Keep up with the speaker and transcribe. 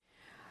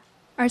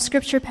Our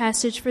scripture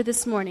passage for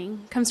this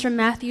morning comes from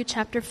Matthew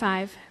chapter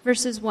 5,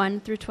 verses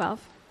 1 through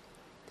 12.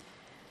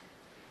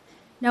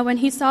 Now when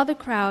he saw the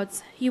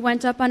crowds, he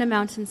went up on a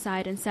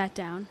mountainside and sat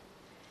down.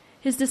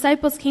 His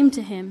disciples came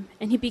to him,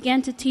 and he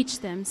began to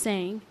teach them,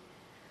 saying,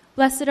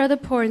 Blessed are the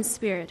poor in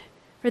spirit,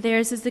 for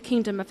theirs is the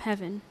kingdom of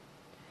heaven.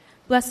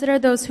 Blessed are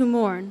those who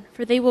mourn,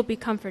 for they will be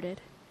comforted.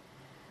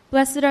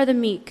 Blessed are the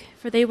meek,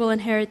 for they will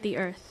inherit the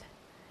earth.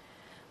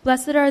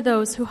 Blessed are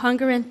those who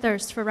hunger and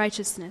thirst for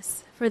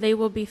righteousness, for they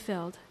will be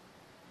filled.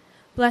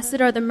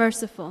 Blessed are the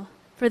merciful,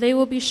 for they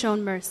will be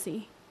shown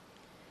mercy.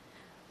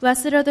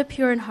 Blessed are the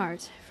pure in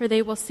heart, for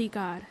they will see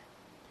God.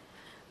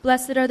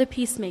 Blessed are the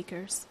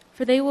peacemakers,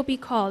 for they will be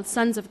called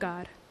sons of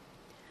God.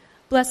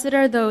 Blessed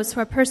are those who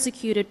are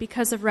persecuted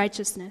because of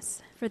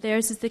righteousness, for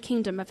theirs is the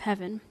kingdom of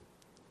heaven.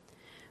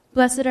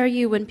 Blessed are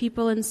you when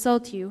people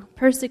insult you,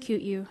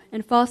 persecute you,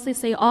 and falsely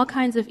say all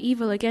kinds of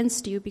evil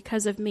against you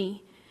because of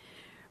me.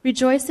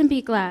 Rejoice and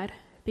be glad,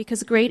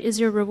 because great is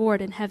your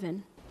reward in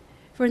heaven.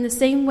 For in the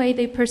same way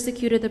they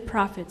persecuted the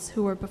prophets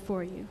who were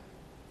before you.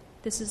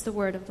 This is the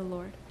word of the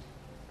Lord.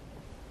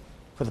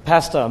 For the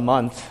past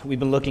month, we've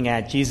been looking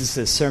at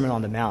Jesus' Sermon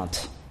on the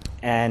Mount.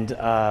 And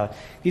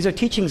these are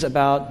teachings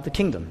about the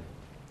kingdom,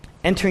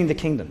 entering the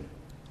kingdom.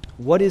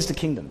 What is the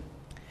kingdom?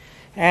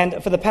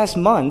 And for the past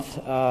month,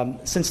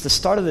 since the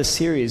start of this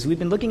series, we've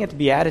been looking at the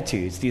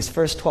Beatitudes, these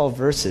first 12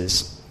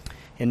 verses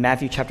in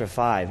Matthew chapter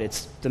 5.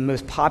 It's the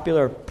most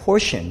popular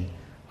portion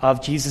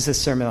of Jesus'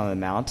 Sermon on the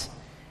Mount.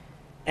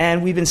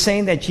 And we've been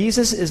saying that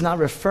Jesus is not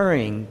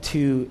referring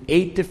to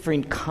 8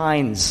 different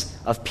kinds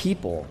of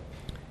people.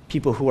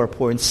 People who are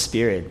poor in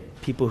spirit,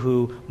 people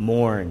who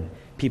mourn,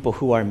 people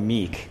who are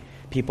meek,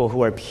 people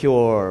who are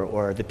pure,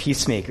 or the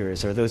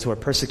peacemakers, or those who are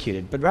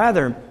persecuted. But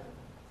rather,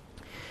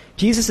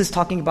 Jesus is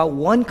talking about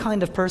one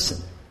kind of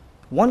person.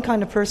 One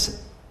kind of person.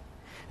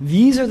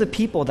 These are the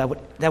people that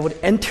would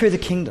enter the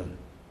kingdom.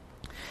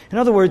 In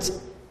other words,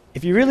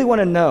 if you really want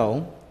to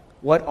know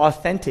what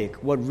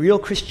authentic, what real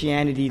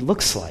Christianity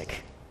looks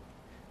like,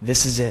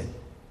 this is it.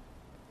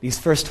 These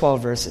first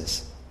 12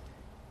 verses.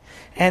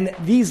 And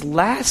these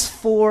last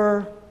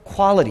 4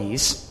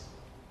 qualities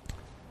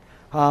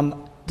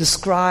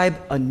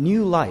describe a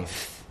new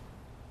life,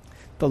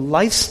 the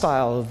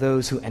lifestyle of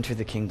those who enter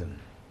the kingdom.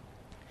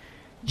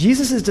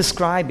 Jesus is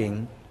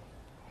describing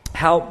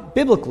how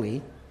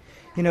biblically,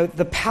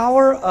 the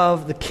power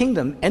of the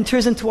kingdom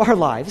enters into our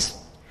lives,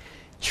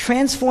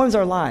 transforms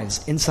our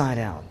lives inside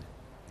out.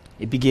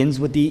 It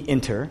begins with the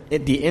inner,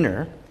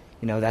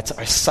 that's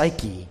our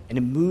psyche, and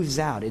it moves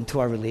out into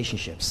our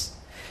relationships.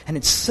 And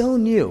it's so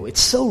new,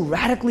 it's so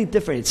radically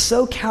different, it's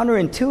so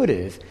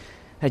counterintuitive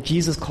that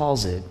Jesus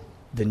calls it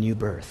the new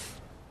birth.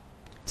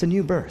 It's a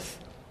new birth,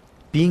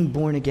 being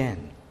born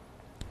again.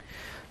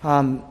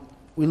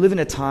 We live in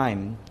a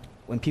time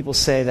when people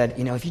say that,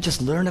 if you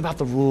just learn about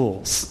the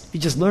rules, if you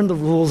just learn the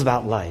rules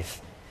about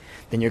life,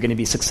 then you're going to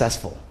be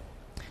successful.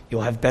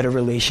 You'll have better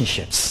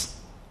relationships.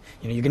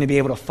 You're going to be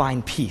able to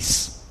find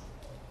peace.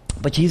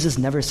 But Jesus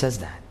never says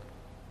that.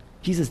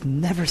 Jesus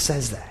never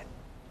says that.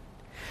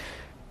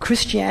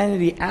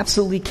 Christianity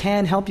absolutely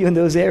can help you in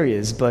those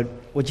areas, but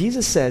what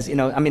Jesus says,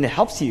 it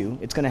helps you.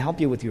 It's going to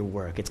help you with your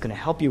work. It's going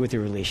to help you with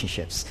your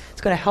relationships.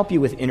 It's going to help you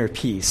with inner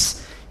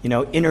peace,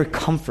 inner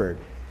comfort.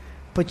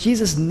 But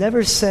Jesus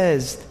never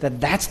says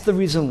that that's the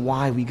reason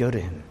why we go to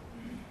him.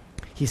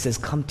 He says,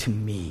 come to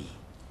me.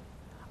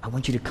 I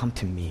want you to come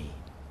to me.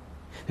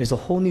 There's a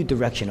whole new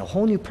direction, a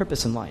whole new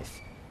purpose in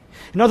life.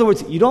 In other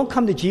words, you don't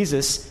come to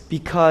Jesus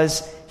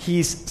because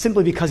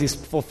he's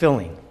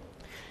fulfilling.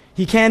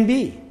 He can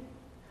be,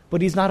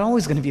 but he's not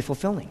always going to be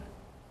fulfilling.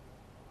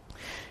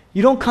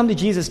 You don't come to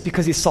Jesus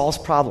because he solves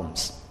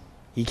problems.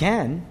 He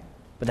can,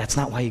 but that's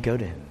not why you go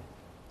to him.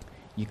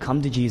 You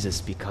come to Jesus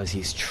because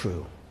he's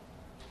true.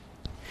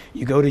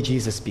 You go to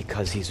Jesus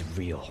because he's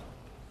real,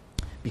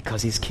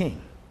 because he's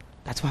king.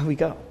 That's why we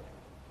go.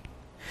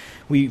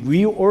 We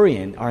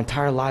reorient our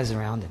entire lives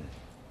around him.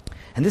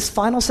 And this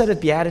final set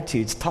of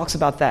Beatitudes talks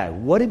about that,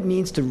 what it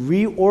means to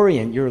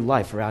reorient your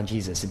life around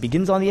Jesus. It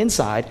begins on the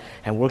inside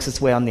and works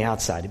its way on the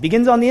outside. It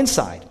begins on the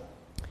inside.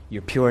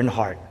 You're pure in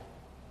heart.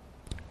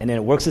 And then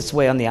it works its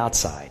way on the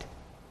outside.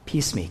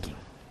 Peacemaking.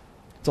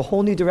 It's a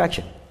whole new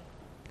direction.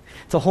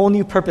 It's a whole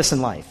new purpose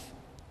in life.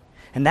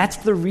 And that's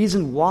the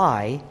reason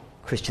why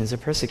Christians are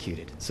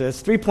persecuted. So there's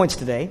 3 points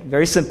today.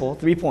 Very simple,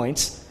 3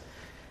 points.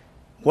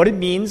 What it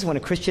means when a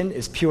Christian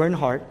is pure in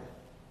heart.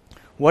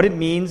 What it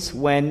means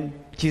when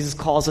Jesus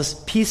calls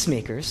us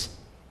peacemakers.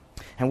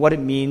 And what it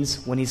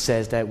means when he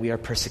says that we are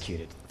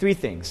persecuted. 3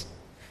 things.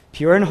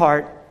 Pure in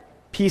heart,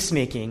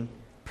 peacemaking,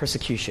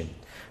 persecution.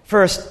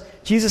 First,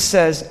 Jesus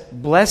says,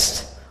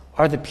 blessed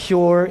are the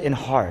pure in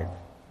heart.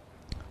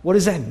 What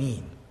does that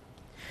mean?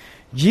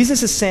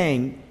 Jesus is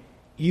saying,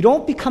 you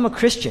don't become a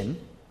Christian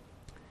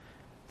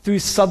through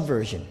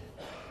subversion.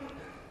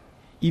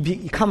 You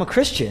become a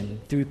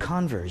Christian through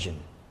conversion.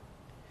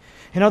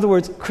 In other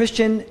words,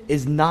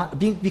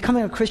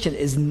 becoming a Christian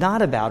is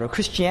not about, or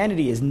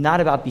Christianity is not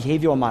about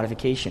behavioral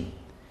modification,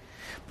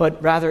 but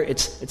rather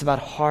it's about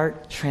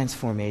heart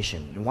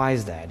transformation. And why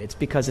is that? It's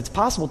because it's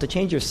possible to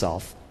change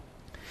yourself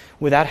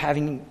without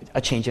having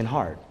a change in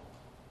heart.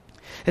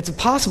 It's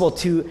possible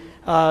to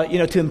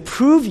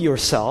improve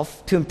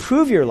yourself, to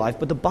improve your life,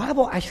 but the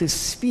Bible actually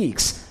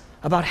speaks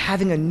about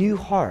having a new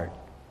heart.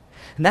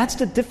 And that's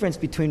the difference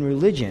between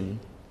religion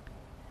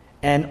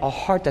and a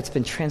heart that's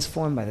been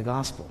transformed by the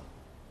gospel.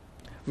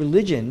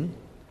 Religion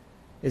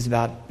is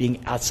about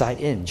being outside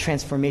in,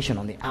 transformation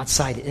on the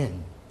outside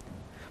in.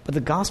 But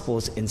the gospel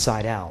is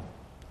inside out.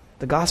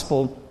 The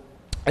gospel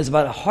is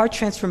about a heart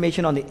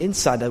transformation on the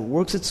inside that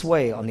works its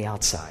way on the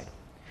outside.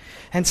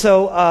 And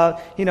so,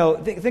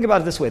 think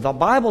about it this way. The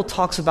Bible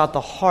talks about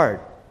the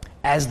heart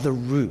as the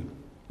root.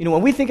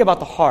 When we think about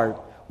the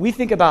heart, we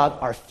think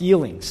about our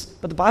feelings.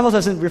 But the Bible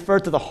doesn't refer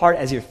to the heart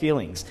as your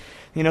feelings.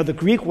 The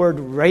Greek word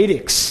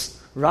radix,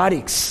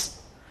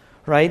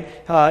 right?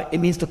 It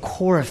means the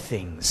core of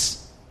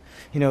things.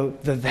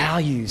 The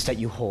values that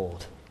you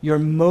hold, your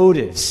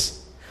motives,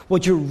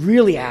 what you're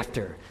really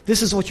after.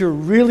 This is what you're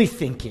really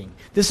thinking.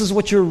 This is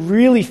what you're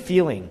really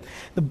feeling.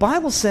 The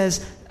Bible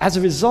says, as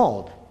a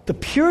result, the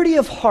purity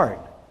of heart,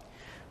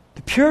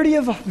 the purity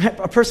of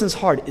a person's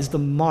heart is the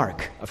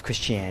mark of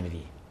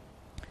Christianity.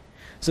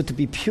 So to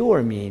be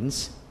pure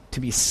means to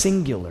be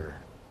singular,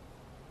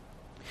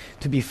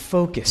 to be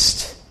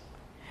focused,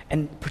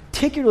 and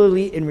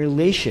particularly in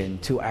relation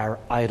to our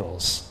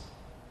idols.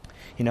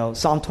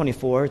 Psalm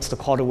 24, it's the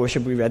call to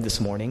worship we read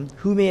this morning.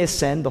 Who may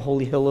ascend the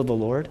holy hill of the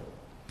Lord?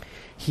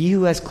 He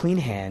who has clean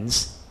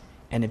hands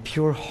and a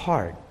pure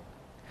heart,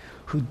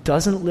 who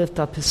doesn't lift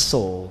up his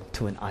soul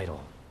to an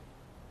idol.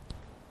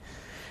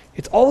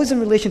 It's always in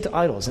relation to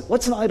idols. And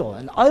what's an idol?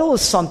 An idol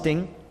is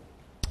something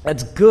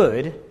that's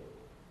good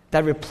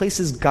that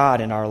replaces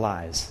God in our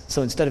lives.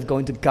 So instead of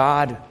going to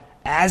God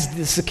as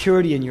the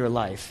security in your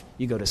life,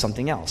 you go to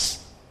something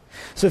else.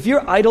 So if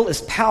your idol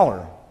is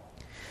power,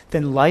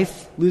 then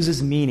life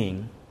loses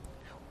meaning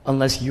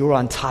unless you're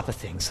on top of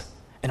things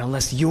and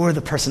unless you're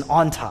the person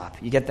on top.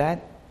 You get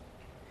that?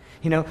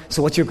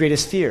 So what's your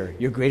greatest fear?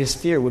 Your greatest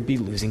fear would be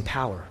losing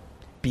power,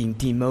 being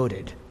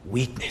demoted,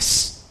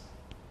 weakness.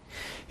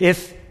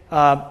 If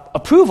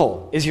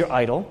approval is your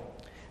idol,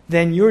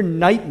 then your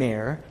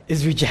nightmare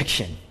is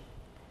rejection.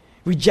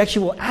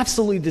 Rejection will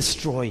absolutely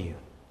destroy you.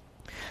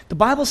 The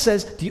Bible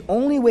says the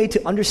only way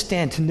to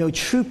understand, to know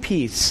true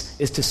peace,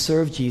 is to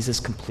serve Jesus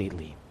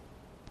completely.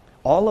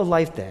 All of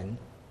life, then,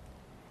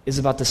 is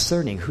about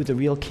discerning who the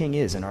real king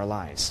is in our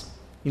lives.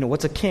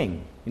 What's a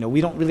king?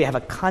 We don't really have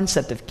a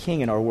concept of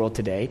king in our world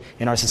today,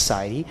 in our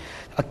society.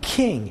 A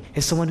king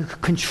is someone who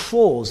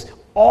controls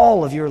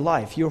all of your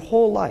life, your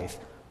whole life.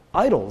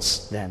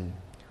 Idols, then,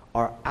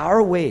 are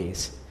our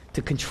ways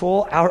to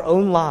control our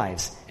own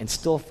lives and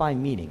still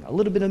find meaning, a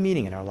little bit of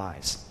meaning in our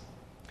lives.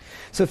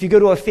 So if you go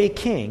to a fake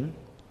king,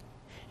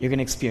 you're going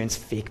to experience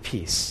fake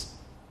peace.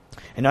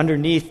 And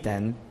underneath,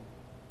 then,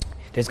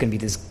 there's going to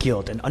be this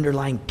guilt, an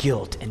underlying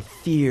guilt and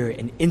fear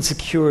and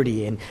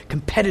insecurity and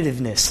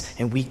competitiveness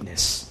and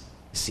weakness.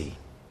 See,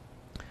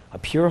 a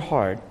pure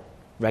heart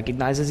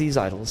recognizes these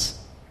idols,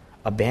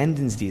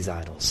 abandons these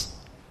idols,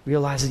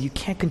 realizes you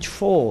can't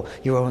control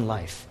your own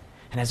life,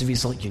 and as a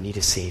result, you need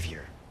a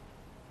Savior.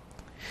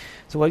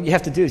 So what you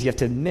have to do is you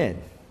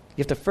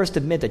have to first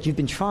admit that you've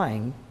been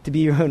trying to be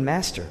your own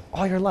master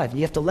all your life.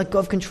 You have to let go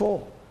of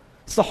control.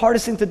 It's the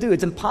hardest thing to do.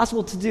 It's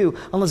impossible to do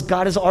unless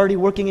God is already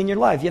working in your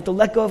life. You have to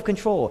let go of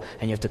control,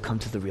 and you have to come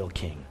to the real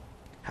king.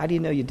 How do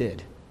you know you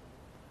did?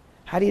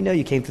 How do you know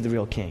you came to the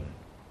real king?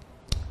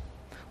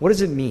 What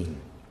does it mean?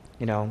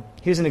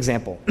 Here's an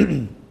example.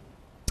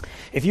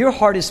 If your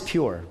heart is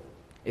pure,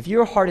 if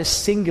your heart is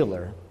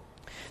singular,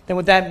 then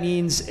what that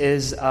means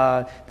is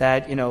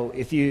that,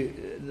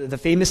 the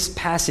famous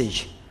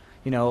passage,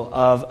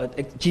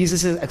 of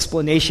Jesus'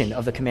 explanation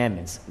of the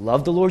commandments,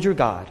 love the Lord your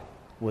God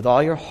with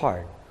all your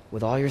heart,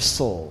 with all your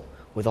soul,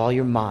 with all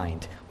your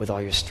mind, with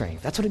all your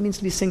strength. That's what it means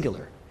to be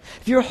singular.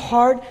 If your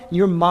heart,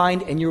 your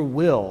mind, and your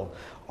will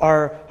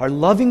are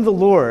loving the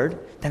Lord,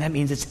 then that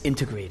means it's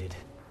integrated.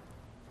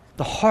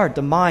 The heart,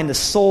 the mind, the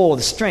soul,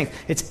 the strength,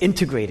 it's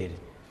integrated.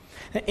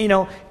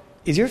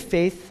 Is your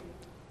faith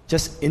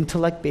just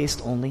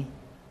intellect-based only?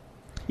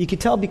 You can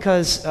tell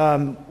because,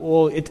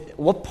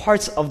 what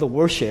parts of the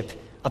worship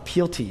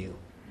appeal to you?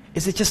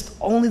 Is it just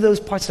only those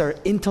parts that are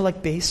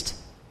intellect-based?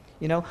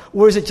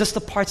 Or is it just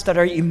the parts that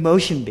are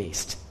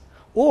emotion-based?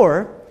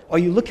 Or are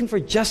you looking for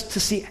just to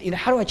see,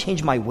 how do I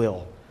change my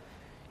will?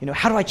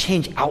 How do I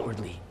change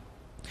outwardly?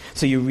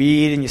 So you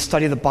read and you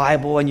study the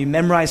Bible and you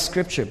memorize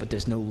Scripture, but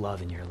there's no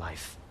love in your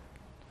life.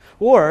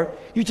 Or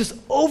you're just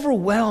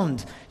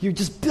overwhelmed. You're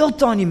just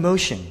built on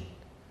emotion,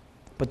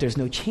 but there's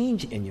no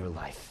change in your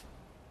life.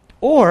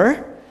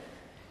 Or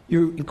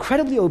you're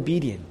incredibly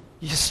obedient.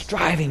 You're just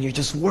striving. You're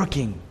just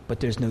working,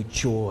 but there's no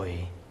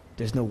joy.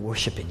 There's no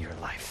worship in your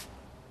life.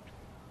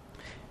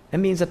 That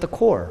means at the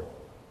core,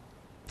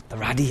 the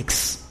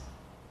radix,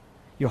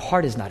 your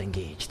heart is not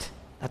engaged.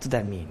 That's what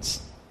that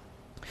means.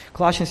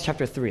 Colossians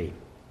chapter 3,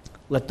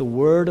 let the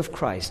word of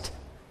Christ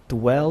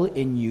dwell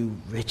in you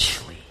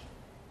richly.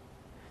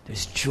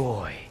 There's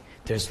joy,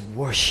 there's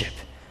worship.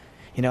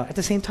 At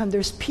the same time,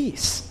 there's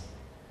peace.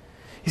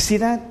 You see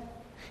that?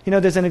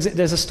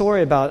 There's a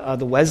story about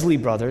the Wesley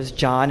brothers,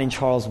 John and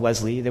Charles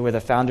Wesley. They were the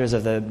founders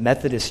of the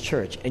Methodist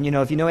Church. And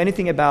if you know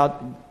anything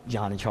about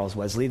John and Charles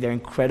Wesley, they're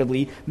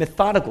incredibly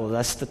methodical.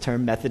 That's the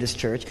term Methodist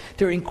Church.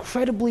 They're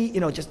incredibly,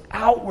 just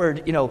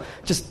outward,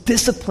 just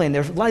disciplined.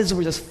 Their lives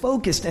were just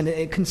focused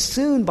and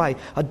consumed by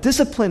a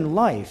disciplined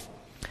life.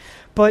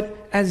 But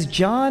as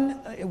John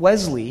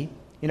Wesley,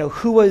 he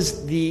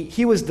was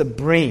the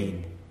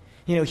brain.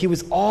 He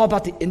was all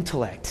about the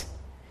intellect,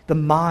 the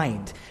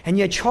mind. And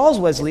yet Charles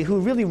Wesley, who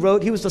really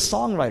wrote, he was the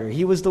songwriter,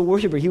 he was the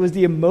worshiper, he was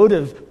the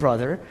emotive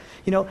brother.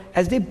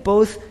 As they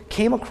both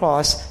came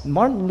across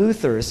Martin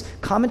Luther's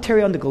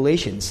commentary on the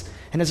Galatians,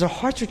 and as their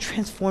hearts were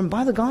transformed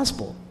by the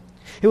gospel,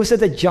 it was said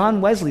that John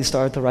Wesley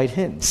started to write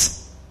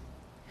hymns.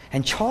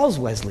 And Charles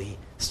Wesley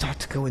started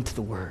to go into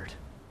the Word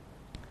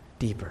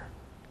deeper.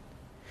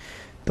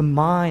 The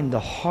mind, the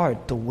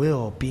heart, the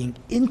will being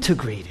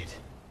integrated.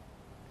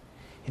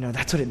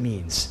 That's what it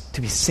means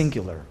to be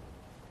singular.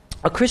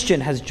 A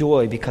Christian has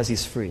joy because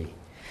he's free.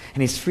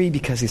 And he's free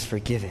because he's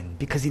forgiven.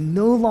 Because he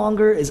no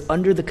longer is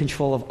under the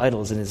control of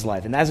idols in his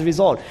life. And as a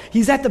result,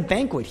 he's at the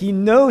banquet. He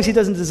knows he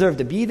doesn't deserve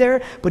to be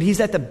there, but he's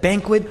at the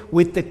banquet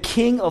with the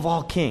King of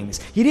all kings.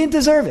 He didn't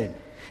deserve it.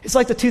 It's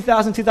like the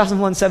 2000-2001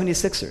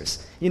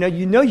 76ers.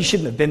 You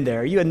shouldn't have been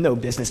there. You had no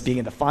business being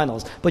in the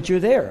finals, but you're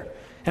there.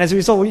 And as a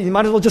result, you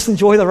might as well just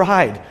enjoy the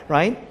ride,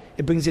 right?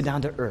 It brings you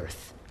down to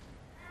earth.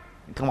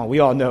 Come on, we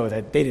all know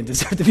that they didn't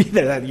deserve to be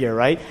there that year,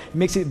 right?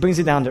 It brings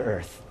you down to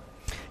earth.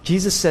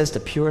 Jesus says the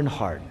pure in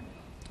heart,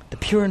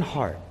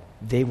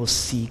 they will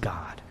see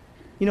God.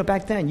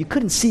 Back then, you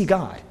couldn't see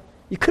God.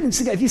 You couldn't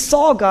see God. If you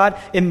saw God,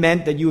 it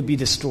meant that you would be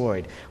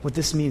destroyed. What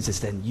this means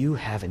is that you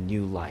have a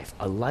new life.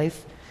 A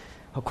life,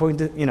 according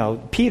to,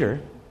 Peter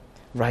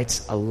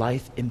writes, a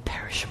life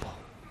imperishable.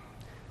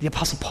 The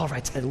Apostle Paul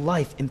writes, a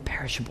life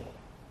imperishable.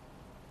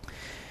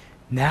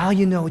 Now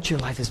you know what your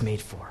life is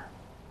made for.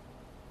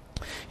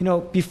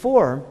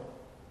 Before,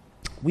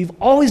 we've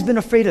always been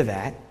afraid of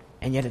that,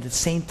 and yet at the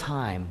same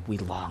time, we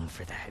long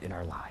for that in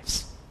our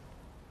lives.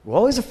 We're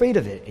always afraid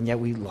of it, and yet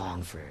we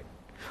long for it.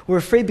 We're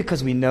afraid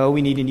because we know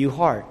we need a new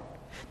heart.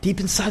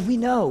 Deep inside, we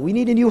know we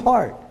need a new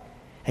heart.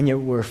 And yet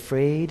we're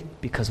afraid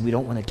because we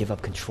don't want to give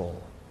up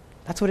control.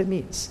 That's what it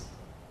means.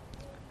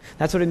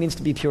 That's what it means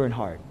to be pure in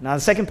heart. Now,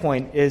 the second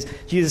point is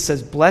Jesus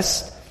says,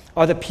 blessed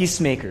are the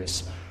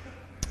peacemakers.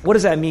 What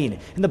does that mean?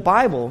 In the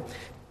Bible,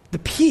 the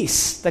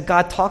peace that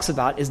God talks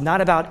about is not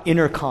about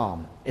inner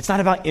calm. It's not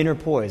about inner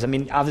poise.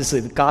 Obviously,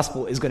 the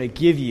gospel is going to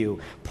give you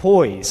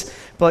poise.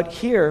 But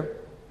here,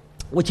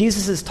 what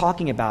Jesus is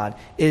talking about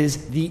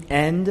is the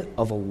end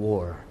of a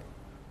war.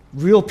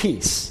 Real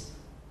peace.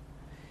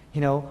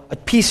 A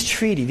peace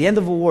treaty, the end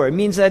of a war. It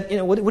means that,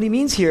 what he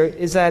means here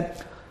is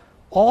that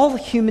all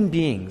human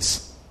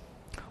beings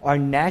are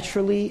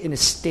naturally in a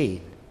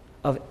state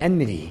of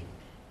enmity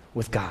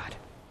with God.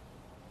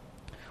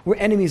 We're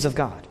enemies of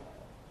God.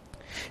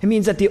 It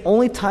means that the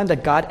only time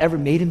that God ever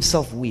made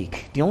himself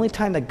weak, the only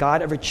time that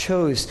God ever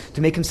chose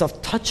to make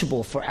himself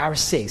touchable for our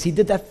sakes, he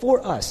did that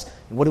for us.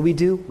 And what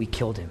do? We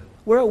killed him.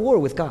 We're at war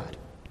with God.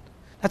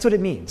 That's what it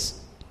means.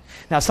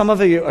 Now, some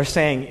of you are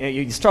saying,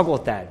 you struggle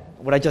with that,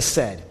 what I just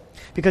said.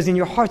 Because in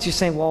your hearts you're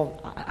saying, well,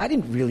 I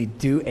didn't really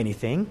do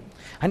anything.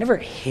 I never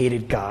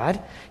hated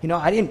God.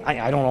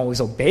 I don't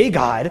always obey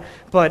God,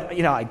 but,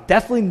 I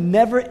definitely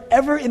never,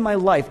 ever in my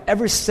life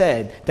ever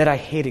said that I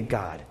hated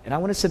God. And I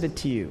want to submit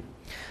to you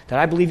that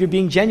I believe you're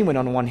being genuine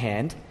on one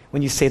hand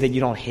when you say that you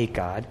don't hate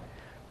God,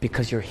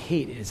 because your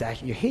hatred is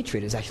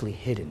actually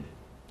hidden.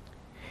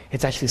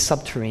 It's actually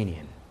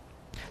subterranean,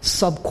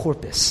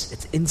 subcorpus.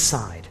 It's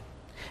inside.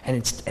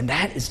 And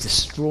that is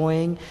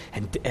destroying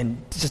and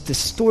just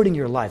distorting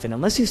your life. And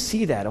unless you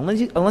see that,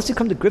 unless you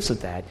come to grips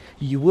with that,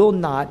 you will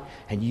not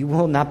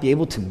be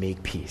able to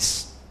make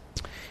peace.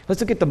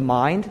 Let's look at the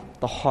mind,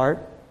 the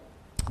heart,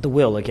 the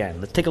will again.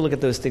 Let's take a look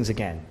at those things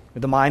again.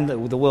 The mind,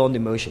 the will, and the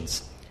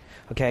emotions.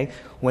 Okay?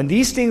 When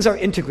these things are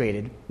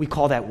integrated, we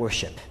call that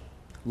worship.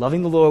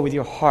 Loving the Lord with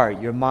your heart,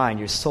 your mind,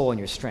 your soul, and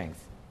your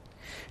strength.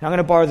 And I'm going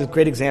to borrow this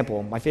great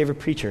example. My favorite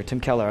preacher, Tim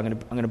Keller, I'm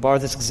going to borrow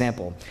this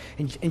example.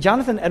 And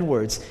Jonathan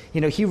Edwards,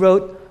 he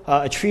wrote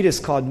a treatise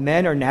called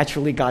Men Are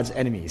Naturally God's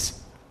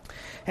Enemies.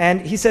 And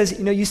he says,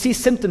 you see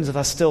symptoms of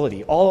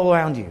hostility all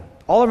around you.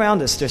 All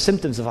around us, there's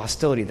symptoms of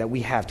hostility that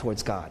we have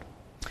towards God.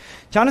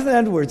 Jonathan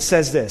Edwards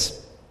says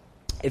this: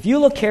 if you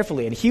look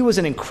carefully, and he was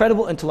an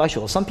incredible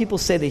intellectual, some people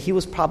say that he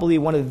was probably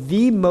one of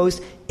the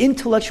most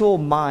intellectual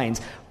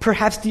minds,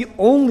 perhaps the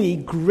only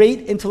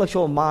great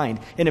intellectual mind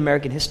in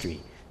American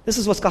history. This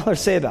is what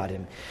scholars say about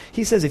him.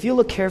 He says, if you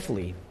look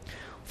carefully,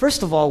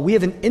 first of all, we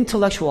have an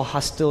intellectual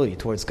hostility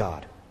towards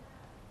God.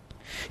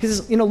 He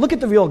says, look at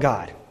the real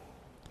God.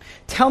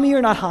 Tell me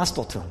you're not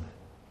hostile to him.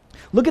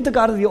 Look at the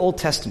God of the Old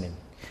Testament.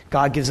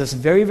 God gives us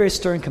very, very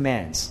stern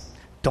commands.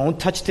 Don't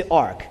touch the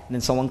ark. And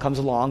then someone comes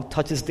along,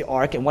 touches the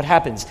ark, and what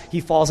happens? He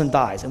falls and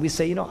dies. And we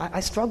say, I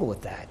struggle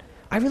with that.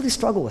 I really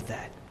struggle with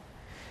that.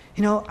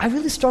 I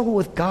really struggle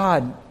with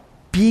God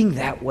being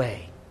that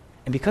way.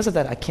 And because of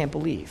that, I can't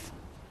believe.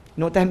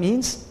 You know what that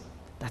means?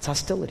 That's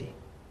hostility.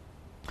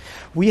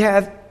 We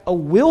have a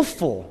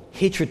willful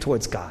hatred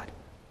towards God.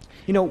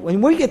 You know,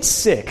 when we get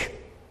sick,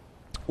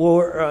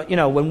 or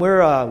when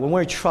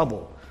we're in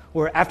trouble,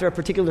 or after a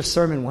particular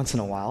sermon once in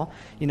a while,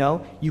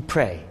 you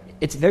pray.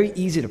 It's very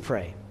easy to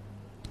pray.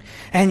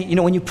 And,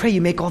 when you pray,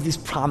 you make all these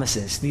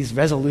promises, these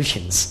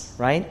resolutions,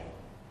 right?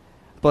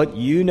 But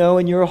you know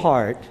in your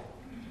heart,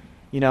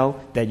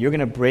 that you're going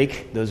to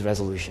break those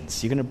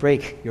resolutions. You're going to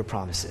break your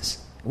promises.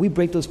 We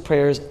break those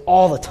prayers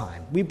all the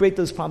time. We break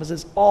those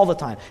promises all the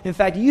time. In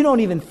fact, you don't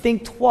even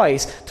think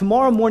twice.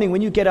 Tomorrow morning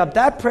when you get up,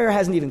 that prayer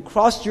hasn't even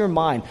crossed your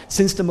mind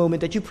since the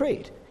moment that you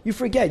prayed. You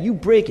forget. You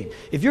break it.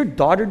 If your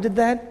daughter did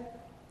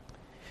that,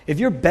 if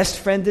your best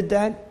friend did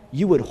that,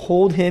 you would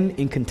hold him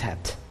in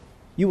contempt.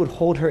 You would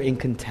hold her in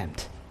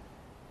contempt.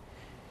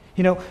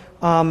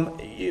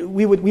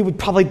 We would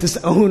probably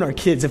disown our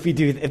kids if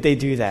they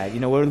do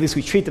that, or at least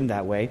we treat them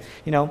that way,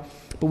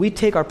 But we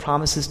take our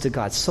promises to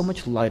God so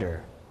much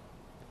lighter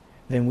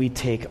than we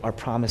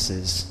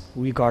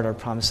regard our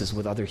promises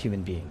with other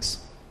human beings.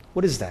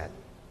 What is that?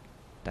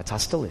 That's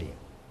hostility.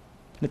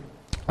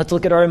 Let's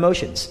look at our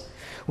emotions.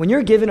 When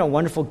you're given a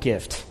wonderful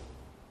gift,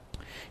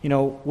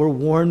 we're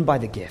warmed by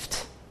the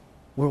gift.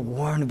 We're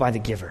warmed by the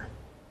giver.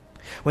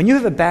 When you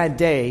have a bad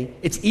day,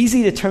 it's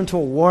easy to turn to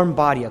a warm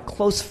body, a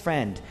close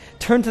friend,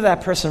 turn to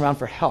that person around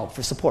for help,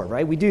 for support,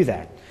 right? We do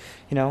that,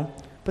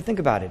 But think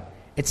about it.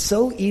 It's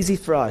so easy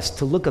for us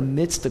to look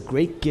amidst the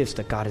great gifts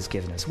that God has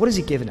given us. What has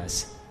He given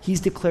us?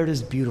 He's declared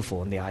us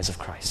beautiful in the eyes of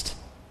Christ.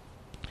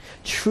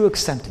 True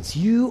acceptance.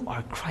 You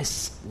are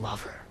Christ's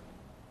lover.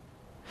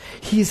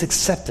 He has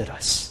accepted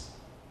us.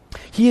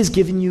 He has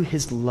given you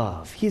His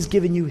love. He has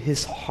given you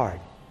His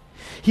heart.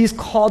 He has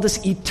called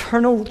us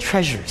eternal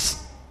treasures.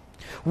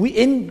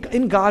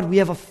 In God, we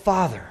have a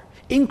Father.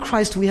 In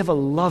Christ, we have a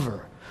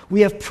lover.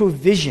 We have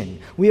provision.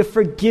 We have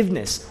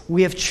forgiveness.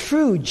 We have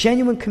true,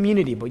 genuine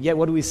community. But yet,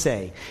 what do we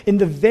say? In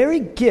the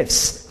very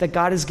gifts that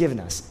God has given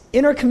us,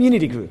 in our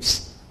community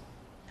groups,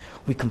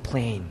 we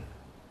complain.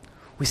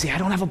 We say, I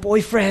don't have a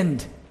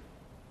boyfriend.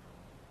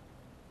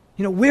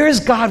 Where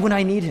is God when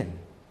I need Him?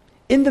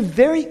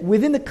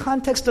 Within the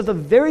context of the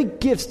very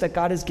gifts that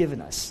God has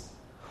given us,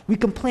 we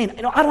complain.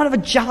 I don't have a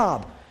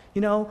job.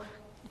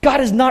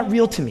 God is not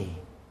real to me.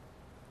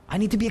 I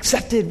need to be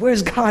accepted.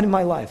 Where's God in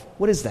my life?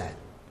 What is that?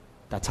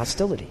 That's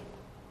hostility.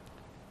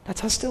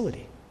 That's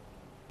hostility.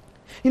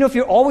 If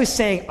you're always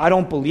saying, I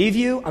don't believe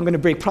you, I'm going to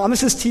break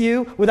promises to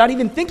you without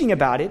even thinking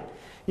about it,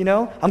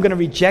 I'm going to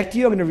reject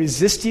you, I'm going to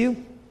resist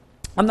you,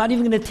 I'm not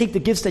even going to take the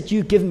gifts that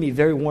you've given me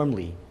very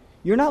warmly.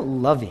 You're not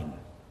loving.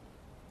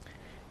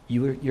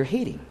 You're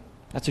hating.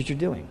 That's what you're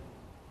doing.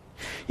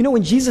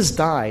 When Jesus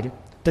died,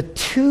 the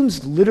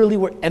tombs literally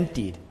were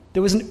emptied.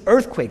 There was an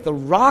earthquake. The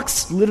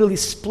rocks literally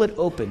split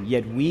open,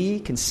 yet we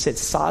can sit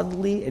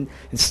solidly and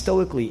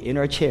stoically in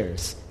our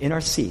chairs, in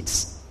our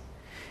seats,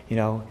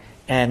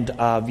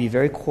 and be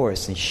very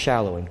coarse and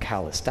shallow and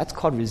callous. That's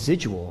called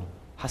residual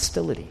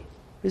hostility.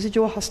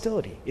 Residual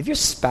hostility. If your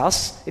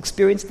spouse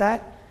experienced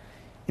that,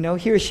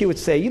 he or she would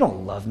say, you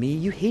don't love me,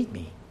 you hate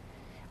me.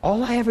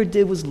 All I ever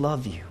did was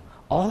love you.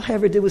 All I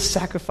ever did was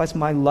sacrifice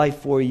my life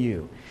for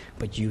you,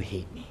 but you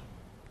hate me.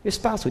 Your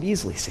spouse would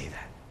easily say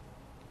that.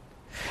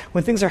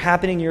 When things are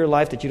happening in your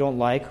life that you don't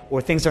like,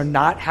 or things are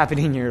not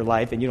happening in your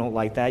life and you don't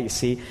like that, you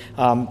see,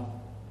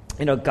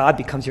 God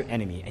becomes your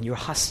enemy. And your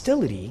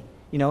hostility,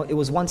 it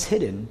was once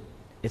hidden,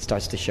 it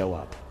starts to show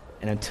up.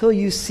 And until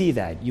you see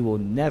that, you will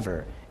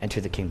never enter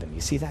the kingdom.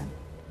 You see that?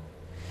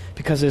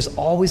 Because there's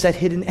always that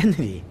hidden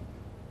enemy.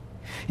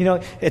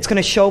 It's going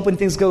to show up when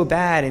things go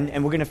bad,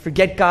 and we're going to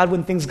forget God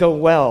when things go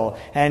well.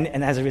 And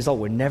as a result,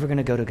 we're never going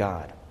to go to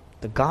God.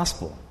 The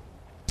gospel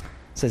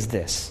says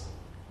this: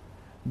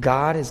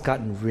 God has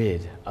gotten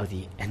rid of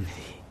the enemy.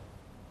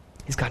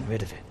 He's gotten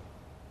rid of it.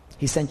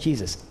 He sent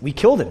Jesus. We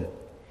killed him.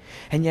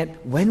 And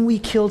yet, when we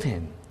killed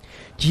him,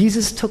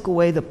 Jesus took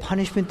away the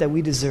punishment that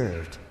we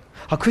deserved.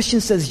 A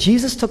Christian says,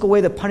 Jesus took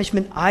away the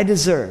punishment I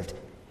deserved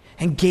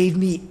and gave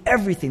me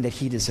everything that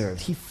he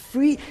deserved.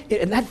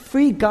 And that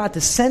freed God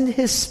to send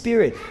his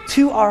Spirit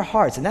to our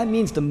hearts. And that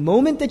means the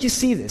moment that you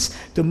see this,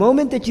 the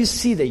moment that you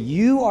see that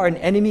you are an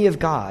enemy of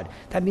God,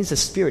 that means the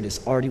Spirit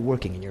is already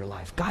working in your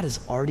life. God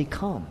has already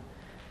come.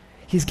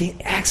 He's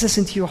gained access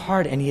into your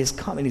heart, and he has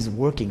come and he's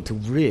working to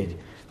rid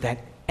that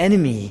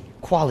enemy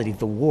quality,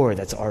 the war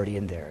that's already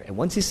in there. And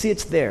once you see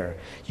it's there,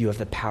 you have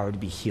the power to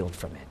be healed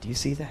from it. Do you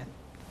see that?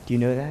 Do you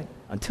know that?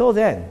 Until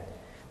then,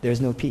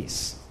 there's no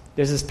peace.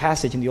 There's this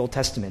passage in the Old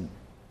Testament.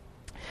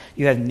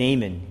 You have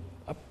Naaman,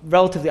 a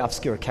relatively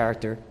obscure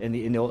character,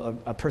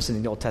 a person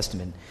in the Old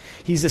Testament.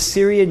 He's a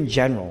Syrian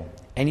general,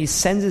 and he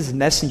sends his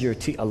messenger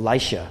to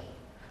Elisha,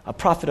 a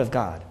prophet of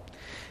God.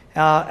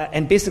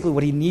 And basically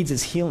what he needs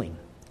is healing.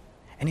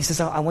 And he says,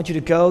 I want you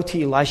to go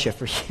to Elisha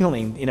for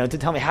healing, to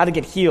tell me how to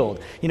get healed,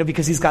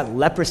 because he's got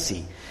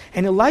leprosy.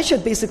 And Elisha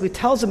basically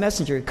tells the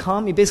messenger to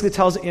come. He basically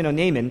tells,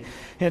 Naaman,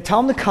 tell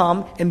him to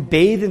come and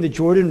bathe in the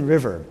Jordan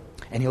River,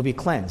 and he'll be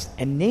cleansed.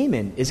 And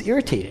Naaman is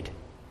irritated.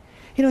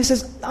 He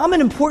says, I'm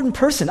an important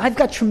person. I've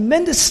got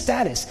tremendous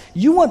status.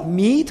 You want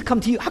me to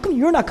come to you? How come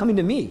you're not coming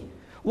to me?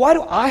 Why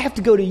do I have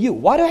to go to you?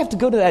 Why do I have to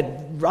go to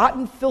that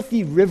rotten,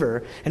 filthy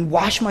river and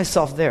wash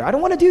myself there? I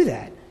don't want to do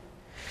that.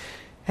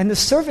 And the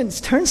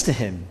servant turns to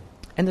him,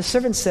 and the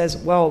servant says,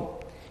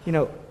 well,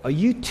 are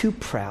you too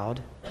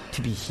proud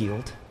to be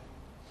healed?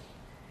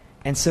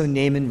 And so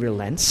Naaman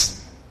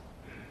relents,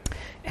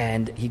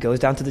 and he goes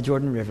down to the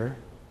Jordan River,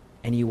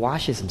 and he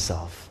washes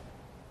himself,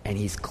 and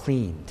he's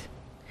cleaned,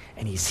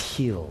 and he's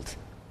healed.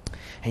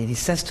 And he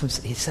says to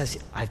himself,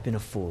 I've been a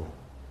fool.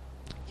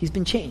 He's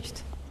been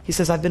changed. He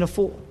says, I've been a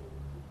fool.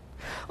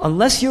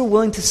 Unless you're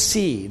willing to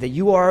see that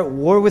you are at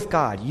war with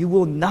God, you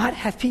will not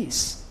have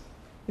peace.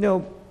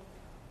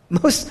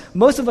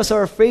 Most of us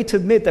are afraid to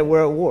admit that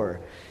we're at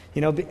war.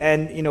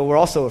 And we're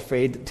also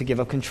afraid to give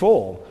up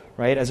control,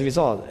 right? As a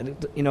result,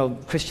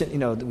 Christian,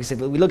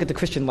 we look at the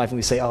Christian life and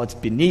we say, oh, it's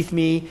beneath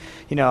me.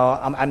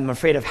 I'm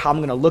afraid of how I'm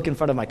going to look in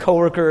front of my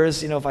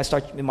coworkers.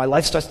 If my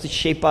life starts to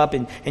shape up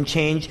and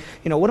change,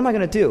 what am I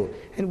going to do?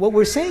 And what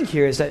we're saying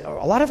here is that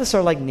a lot of us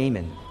are like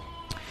Naaman,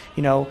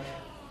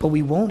 but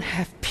we won't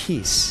have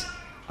peace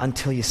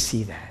until you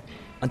see that,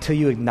 until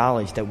you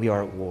acknowledge that we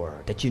are at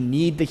war, that you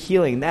need the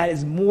healing. That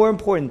is more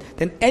important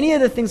than any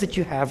of the things that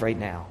you have right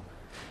now.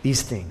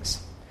 These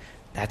things.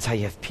 That's how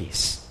you have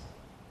peace.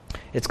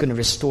 It's going to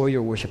restore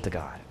your worship to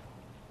God.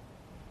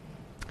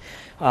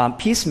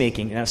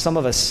 Peacemaking, some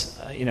of us,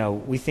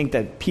 we think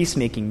that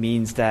peacemaking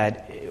means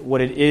that what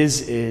it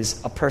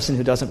is a person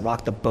who doesn't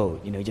rock the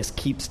boat, just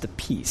keeps the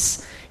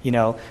peace,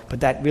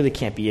 but that really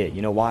can't be it.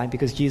 You know why?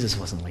 Because Jesus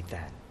wasn't like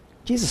that.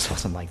 Jesus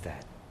wasn't like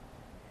that.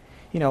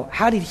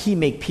 How did he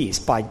make peace?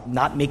 By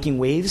not making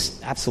waves?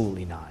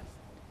 Absolutely not.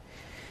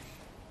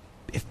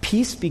 If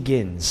peace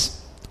begins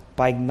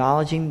by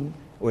acknowledging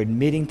or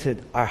admitting to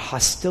our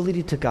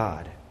hostility to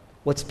God,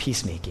 what's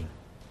peacemaking?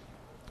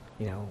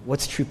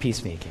 What's true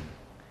peacemaking?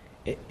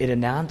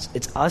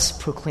 It's us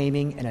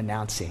proclaiming and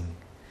announcing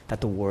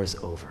that the war is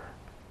over.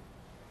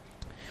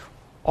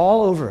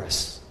 All over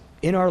us,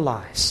 in our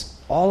lives,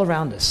 all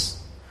around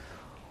us,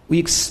 we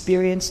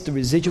experience the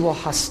residual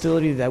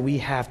hostility that we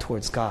have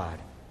towards God.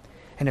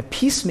 And a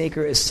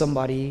peacemaker is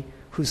somebody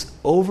who's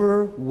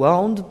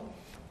overwhelmed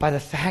by the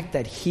fact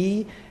that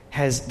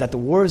that the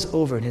war is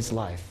over in his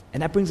life.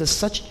 And that brings us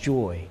such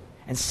joy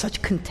and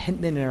such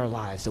contentment in our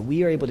lives that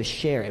we are able to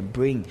share and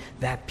bring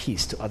that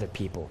peace to other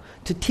people,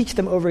 to teach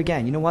them over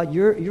again. You know what?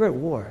 You're at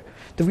war.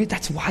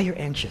 That's why you're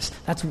anxious.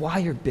 That's why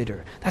you're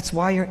bitter. That's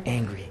why you're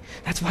angry.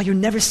 That's why you're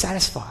never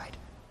satisfied.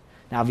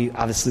 Now,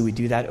 obviously, we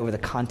do that over the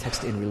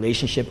context in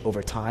relationship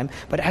over time.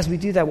 But as we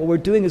do that, what we're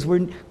doing is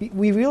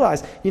we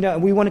realize,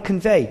 we want to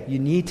convey, you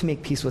need to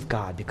make peace with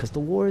God because the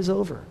war is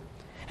over.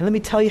 And let me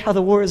tell you how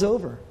the war is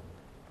over.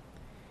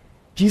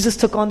 Jesus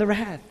took on the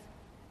wrath.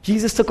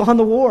 Jesus took on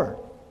the war.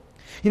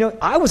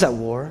 I was at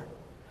war,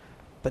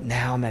 but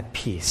now I'm at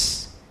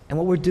peace. And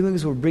what we're doing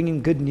is we're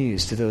bringing good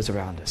news to those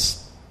around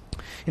us.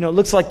 It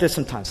looks like this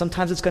sometimes.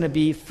 Sometimes it's going to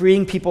be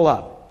freeing people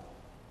up.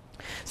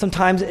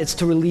 Sometimes it's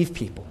to relieve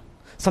people.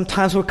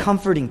 Sometimes we're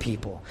comforting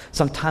people.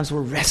 Sometimes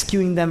we're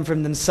rescuing them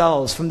from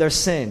themselves, from their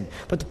sin.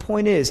 But the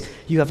point is,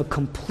 you have a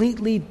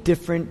completely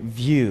different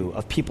view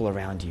of people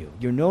around you.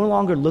 You're no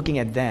longer looking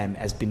at them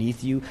as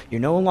beneath you.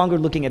 You're no longer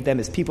looking at them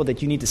as people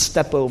that you need to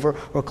step over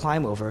or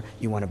climb over.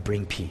 You want to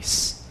bring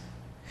peace.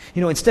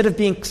 Instead of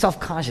being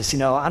self-conscious,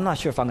 I'm not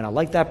sure if I'm going to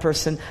like that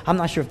person. I'm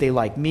not sure if they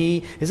like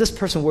me. Is this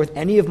person worth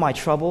any of my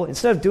trouble?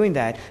 Instead of doing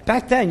that,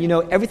 back then,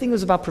 everything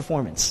was about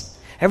performance.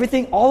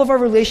 All of our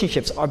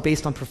relationships are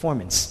based on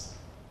performance.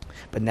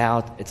 But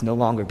now it's no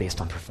longer based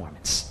on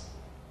performance.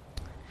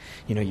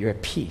 You're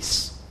at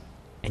peace,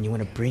 and you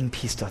want to bring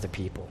peace to other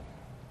people.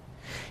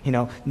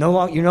 You're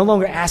no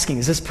longer asking,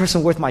 is this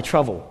person worth my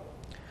trouble?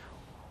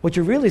 What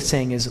you're really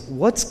saying is,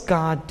 what's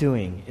God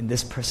doing in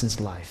this person's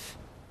life?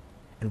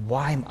 And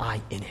why am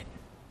I in it?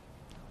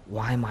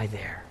 Why am I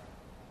there?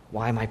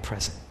 Why am I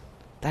present?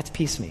 That's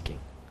peacemaking.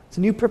 It's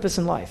a new purpose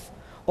in life,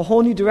 a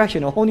whole new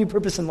direction, a whole new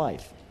purpose in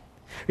life.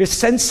 You're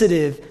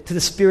sensitive to the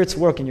Spirit's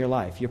work in your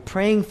life. You're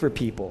praying for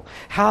people.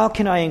 How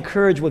can I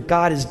encourage what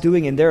God is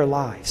doing in their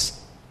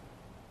lives?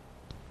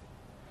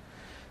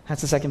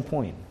 That's the second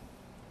point.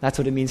 That's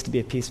what it means to be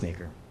a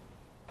peacemaker.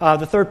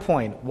 The third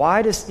point,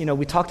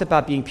 we talked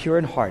about being pure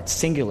in heart,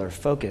 singular,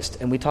 focused,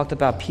 and we talked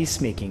about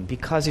peacemaking.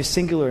 Because you're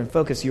singular and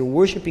focused, you're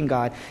worshiping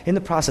God in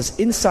the process.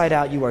 Inside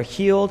out, you are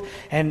healed,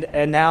 and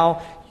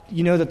now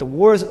you know that the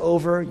war is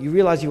over. You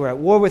realize you are at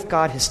war with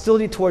God,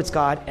 hostility towards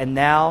God, and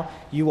now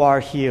you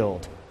are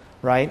healed,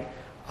 right?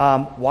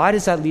 Why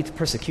does that lead to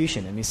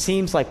persecution? It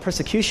seems like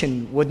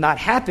persecution would not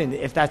happen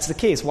if that's the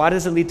case. Why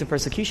does it lead to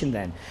persecution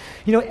then?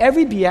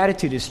 Every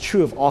beatitude is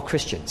true of all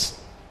Christians.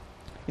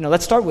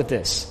 Let's start with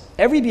this.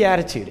 Every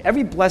beatitude,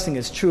 every blessing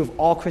is true of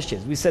all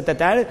Christians. We said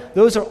that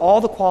those are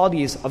all the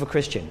qualities of a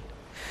Christian.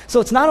 So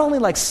it's not only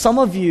like some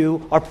of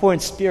you are poor in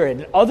spirit,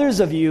 and others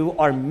of you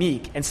are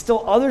meek, and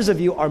still others of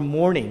you are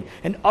mourning,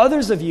 and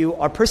others of you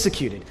are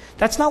persecuted.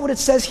 That's not what it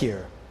says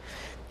here.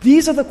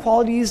 These are the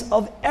qualities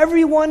of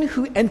everyone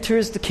who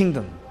enters the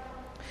kingdom.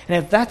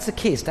 And if that's the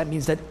case, that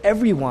means that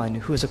everyone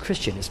who is a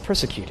Christian is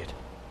persecuted.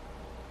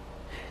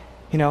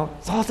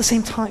 It's all at the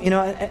same time.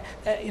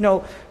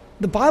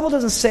 The Bible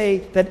doesn't say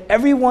that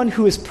everyone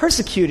who is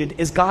persecuted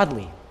is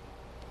godly,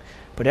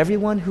 but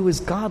everyone who is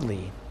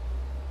godly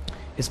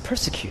is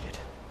persecuted.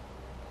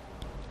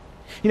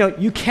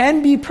 You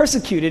can be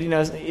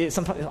persecuted.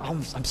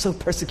 Sometimes I'm so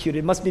persecuted.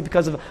 It must be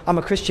because I'm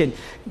a Christian.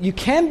 You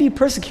can be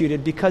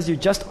persecuted because you're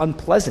just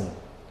unpleasant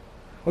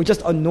or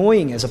just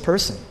annoying as a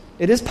person.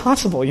 It is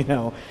possible.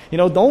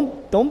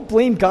 Don't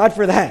blame God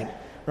for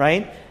that,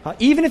 right?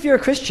 Even if you're a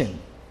Christian.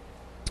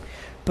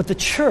 But the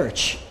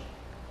church,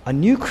 a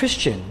new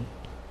Christian,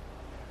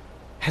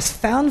 has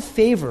found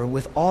favor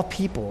with all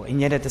people,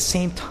 and yet at the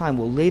same time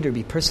will later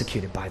be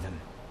persecuted by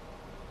them.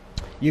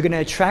 You're going to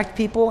attract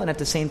people and at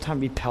the same time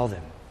repel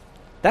them.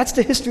 That's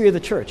the history of the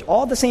church,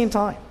 all at the same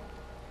time.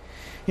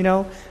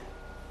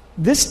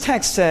 This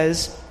text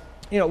says,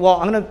 I'm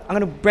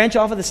going to branch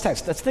off of this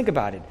text. Let's think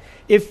about it.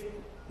 If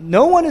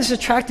no one is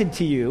attracted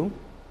to you,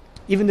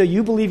 even though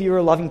you believe you're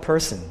a loving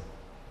person,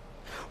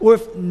 or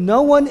if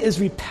no one is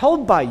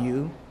repelled by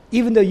you,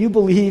 even though you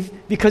believe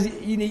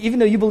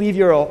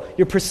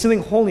you're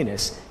pursuing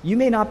holiness, you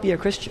may not be a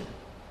Christian.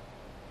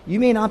 You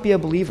may not be a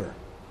believer.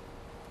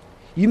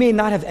 You may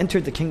not have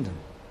entered the kingdom.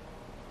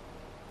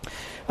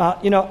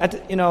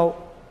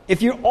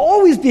 If you're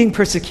always being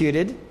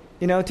persecuted,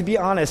 to be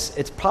honest,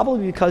 it's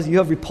probably because you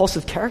have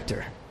repulsive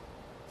character.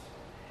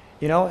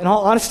 In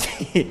all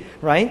honesty,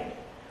 right?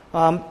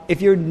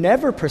 If you're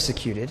never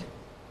persecuted,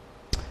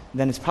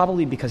 then it's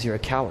probably because you're a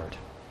coward.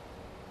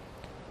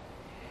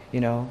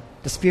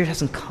 The Spirit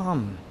hasn't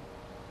come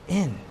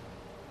in.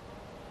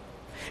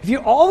 If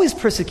you're always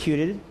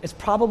persecuted, it's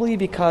probably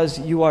because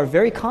you are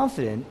very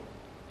confident,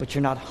 but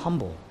you're not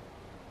humble.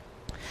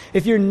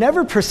 If you're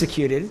never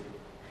persecuted,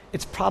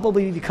 it's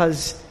probably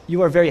because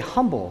you are very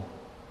humble,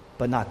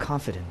 but not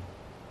confident.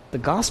 The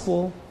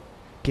gospel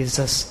gives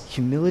us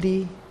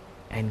humility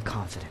and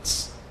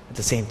confidence at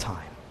the same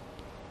time.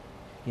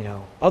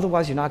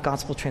 Otherwise you're not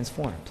gospel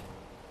transformed.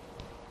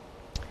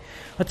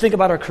 Let's think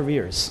about our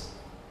careers.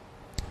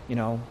 We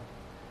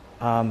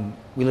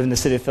live in the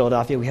city of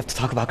Philadelphia. We have to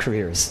talk about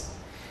careers.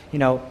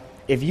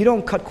 If you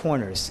don't cut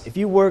corners, if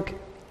you work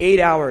 8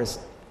 hours,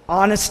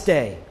 honest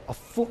day, a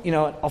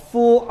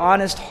full,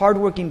 honest,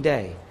 hardworking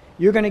day,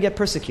 you're going to get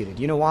persecuted.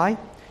 You know why?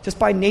 Just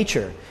by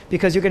nature.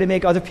 Because you're going to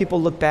make other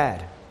people look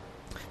bad.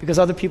 Because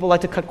other people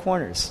like to cut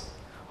corners.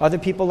 Other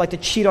people like to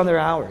cheat on their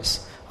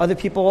hours. Other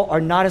people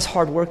are not as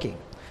hardworking.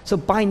 So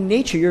by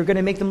nature, you're going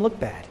to make them look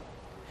bad.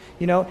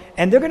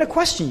 And they're going to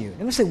question you. They're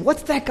going to say,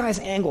 what's that guy's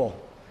angle?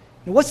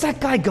 What's that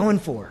guy going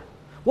for?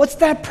 What's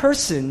that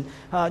person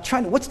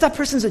what's that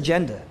person's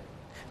agenda?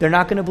 They're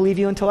not going to believe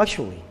you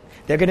intellectually.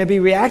 They're going to be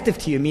reactive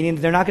to you, meaning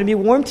they're not going to be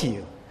warm to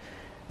you.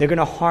 They're going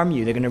to harm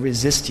you. They're going to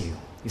resist you.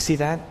 You see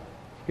that?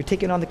 You're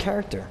taking on the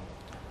character,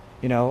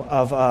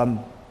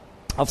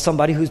 of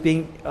somebody who's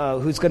going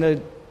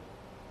to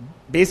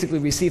basically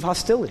receive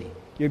hostility.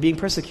 You're being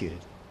persecuted.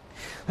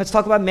 Let's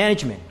talk about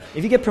management.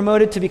 If you get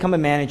promoted to become a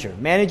manager,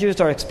 managers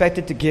are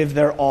expected to give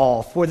their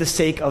all for the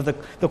sake of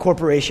the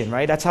corporation,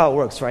 right? That's how it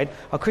works, right?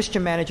 A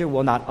Christian manager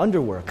will not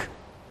underwork,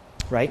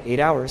 right? 8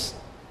 hours,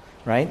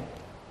 right?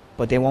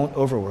 But they won't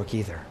overwork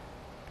either.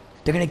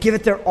 They're going to give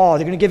it their all.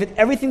 They're going to give it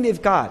everything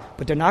they've got,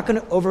 but they're not going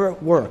to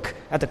overwork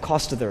at the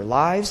cost of their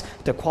lives,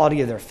 the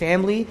quality of their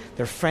family,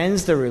 their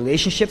friends, their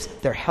relationships,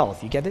 their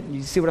health. You get it?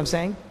 You see what I'm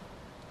saying?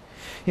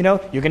 You're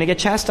going to get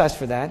chastised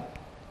for that.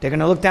 They're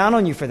going to look down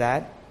on you for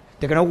that.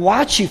 They're going to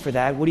watch you for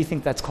that. What do you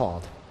think that's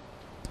called?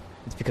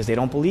 It's because they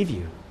don't believe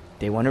you.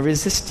 They want to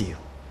resist you.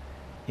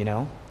 They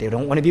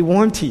don't want to be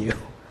warm to you.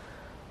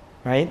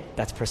 Right?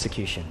 That's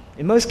persecution.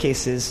 In most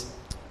cases,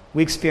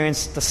 we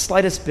experience the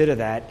slightest bit of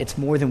that. It's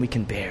more than we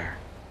can bear.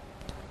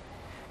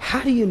 How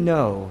do you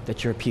know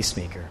that you're a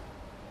peacemaker?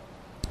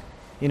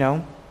 How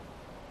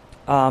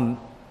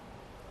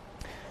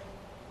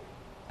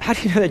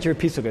do you know that you're a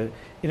peacemaker?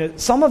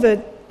 Some of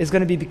it is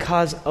going to be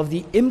because of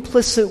the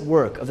implicit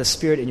work of the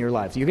Spirit in your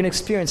life. You're going to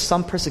experience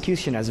some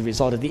persecution as a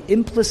result of the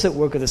implicit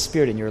work of the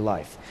Spirit in your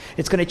life.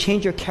 It's going to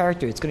change your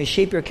character. It's going to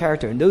shape your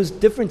character. And those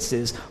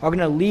differences are going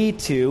to lead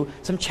to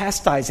some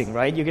chastising,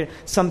 right?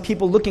 Some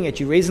people looking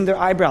at you, raising their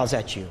eyebrows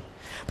at you.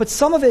 But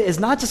some of it is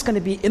not just going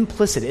to be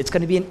implicit. It's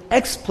going to be an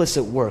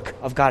explicit work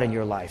of God in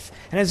your life.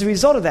 And as a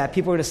result of that,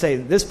 people are going to say,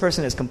 this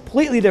person is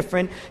completely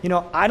different.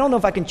 I don't know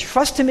if I can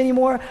trust him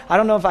anymore. I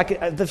don't know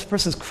if this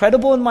person's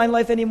credible in my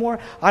life anymore.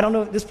 I don't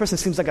know if this person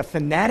seems like a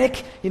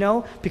fanatic,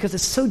 because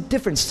it's so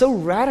different, so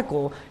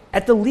radical.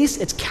 At the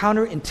least, it's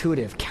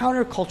counterintuitive,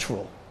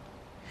 countercultural.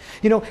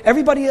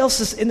 Everybody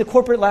else is in the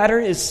corporate ladder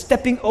is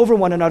stepping over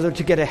one another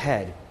to get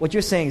ahead. What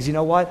you're saying is, you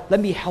know what? Let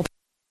me help.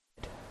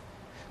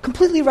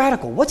 Completely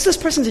radical. What's this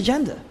person's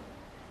agenda?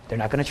 They're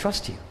not going to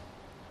trust you.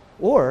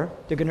 Or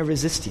they're going to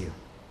resist you.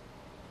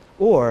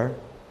 Or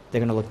they're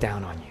going to look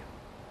down on you.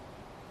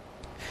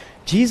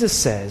 Jesus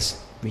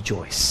says,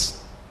 rejoice.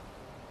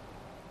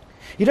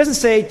 He doesn't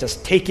say,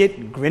 just take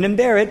it, grin and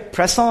bear it,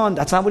 press on.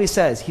 That's not what he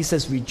says. He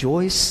says,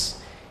 rejoice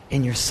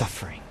in your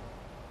suffering.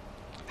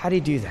 How do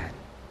you do that?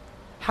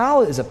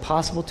 How is it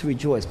possible to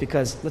rejoice?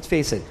 Because let's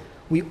face it,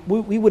 we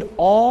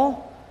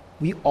all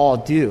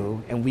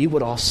do, and we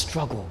would all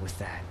struggle with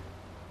that.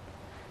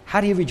 How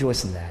do you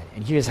rejoice in that?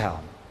 And here's how.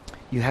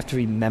 You have to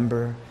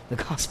remember the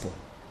gospel.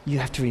 You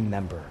have to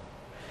remember.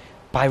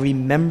 By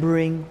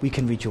remembering, we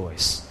can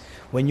rejoice.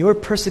 When your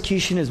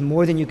persecution is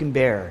more than you can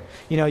bear,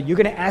 you're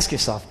going to ask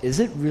yourself,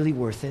 is it really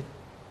worth it?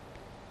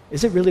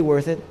 Is it really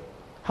worth it?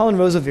 Helen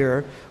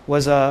Roseveare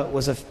was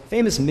a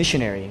famous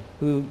missionary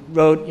who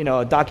wrote,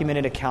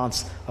 documented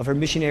accounts of her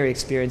missionary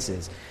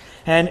experiences.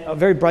 And a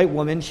very bright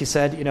woman, she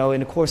said, in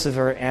the course of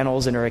her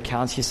annals and her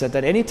accounts, she said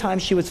that any time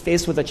she was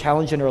faced with a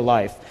challenge in her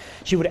life,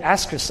 she would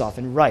ask herself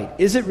and write,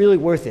 is it really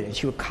worth it? And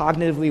she would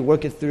cognitively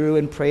work it through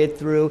and pray it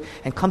through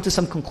and come to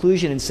some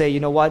conclusion and say,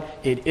 you know what,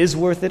 it is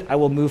worth it, I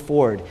will move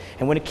forward.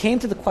 And when it came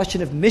to the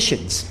question of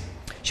missions,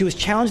 she was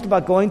challenged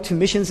about going to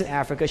missions in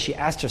Africa. She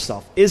asked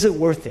herself, is it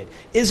worth it?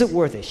 Is it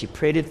worth it? She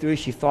prayed it through,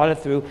 she thought it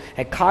through,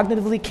 and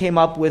cognitively came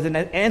up with an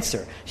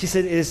answer. She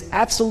said, it is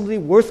absolutely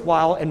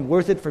worthwhile and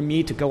worth it for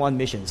me to go on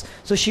missions.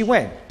 So she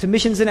went to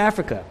missions in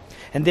Africa.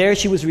 And there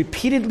she was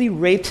repeatedly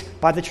raped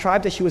by the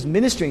tribe that she was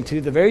ministering to,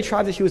 the very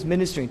tribe that she was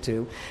ministering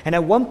to. And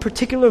at one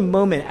particular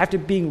moment, after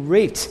being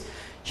raped,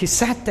 she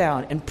sat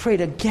down and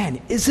prayed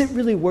again, is it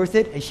really worth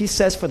it? And she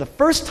says, for the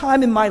first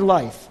time in my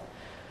life,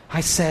 I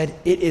said,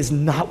 it is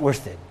not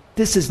worth it.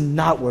 This is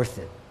not worth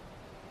it.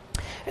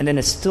 And then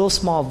a still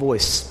small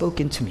voice spoke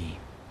into me.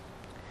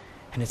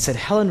 And it said,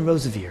 Helen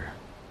Roseveare,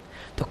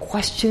 the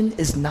question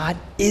is not,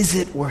 is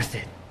it worth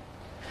it?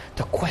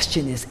 The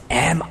question is,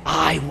 am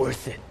I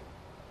worth it?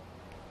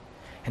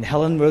 And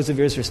Helen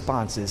Roseveare's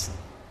response is,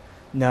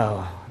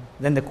 no.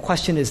 Then the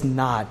question is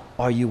not,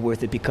 are you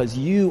worth it? Because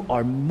you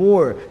are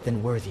more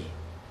than worthy.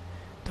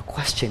 The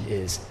question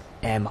is,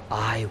 am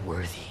I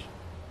worthy?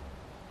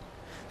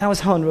 That was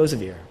Helen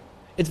Roseveare.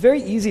 It's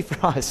very easy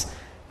for us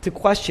to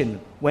question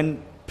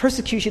when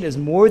persecution is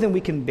more than we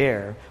can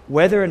bear,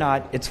 whether or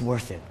not it's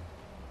worth it.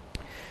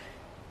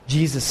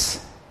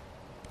 Jesus,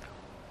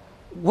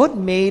 what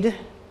made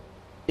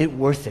it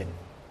worth it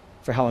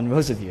for Helen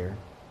Roseveare?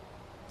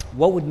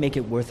 What would make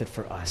it worth it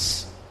for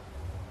us?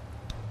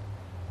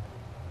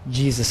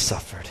 Jesus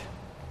suffered.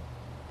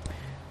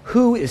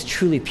 Who is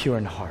truly pure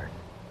in heart?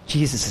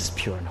 Jesus is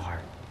pure in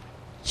heart.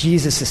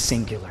 Jesus is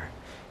singular.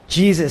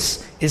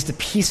 Jesus is the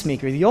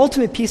peacemaker, the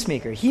ultimate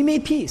peacemaker. He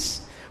made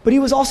peace, but he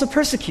was also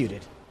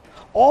persecuted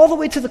all the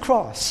way to the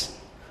cross.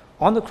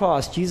 On the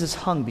cross, Jesus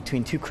hung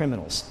between two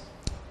criminals,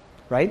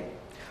 right?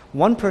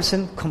 One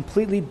person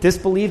completely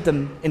disbelieved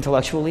him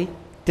intellectually,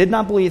 did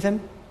not believe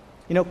him,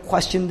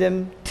 questioned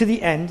him to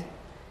the end,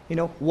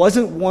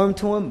 wasn't warm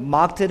to him,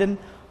 mocked at him,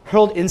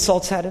 hurled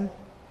insults at him,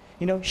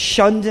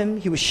 shunned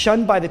him. He was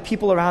shunned by the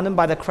people around him,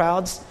 by the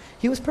crowds.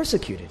 He was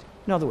persecuted.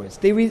 In other words,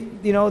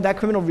 that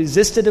criminal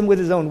resisted him with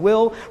his own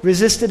will,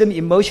 resisted him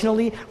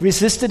emotionally,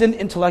 resisted him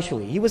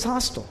intellectually. He was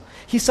hostile.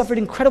 He suffered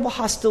incredible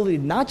hostility,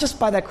 not just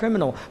by that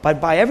criminal,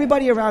 but by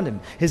everybody around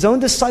him. His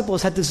own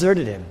disciples had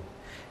deserted him.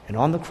 And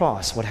on the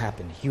cross, what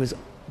happened?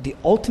 The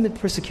ultimate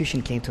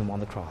persecution came to him on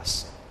the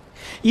cross.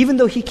 Even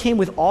though he came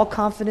with all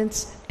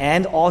confidence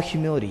and all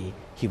humility,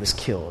 he was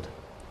killed.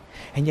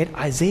 And yet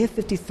Isaiah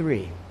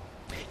 53,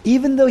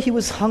 even though he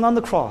was hung on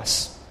the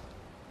cross,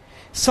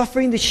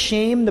 suffering the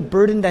shame, the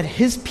burden that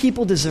his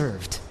people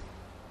deserved,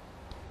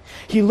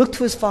 he looked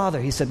to his Father.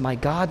 He said, my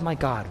God,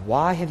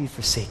 why have you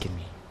forsaken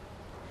me?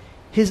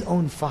 His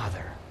own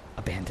Father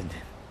abandoned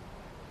him,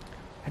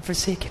 had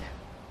forsaken him,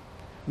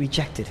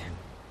 rejected him,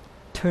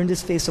 turned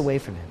his face away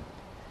from him.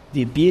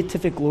 The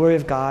beatific glory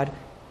of God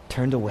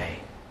turned away.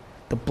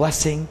 The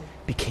blessing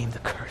became the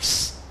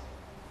curse.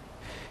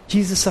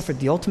 Jesus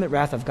suffered the ultimate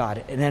wrath of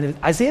God. And then in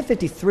Isaiah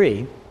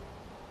 53,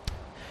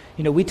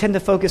 we tend to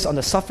focus on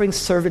the suffering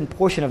servant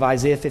portion of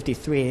Isaiah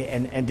 53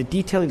 and the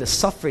detailing the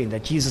suffering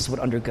that Jesus would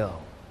undergo.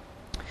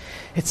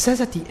 It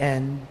says at the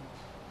end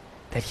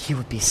that he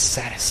would be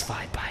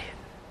satisfied by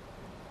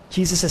it.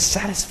 Jesus is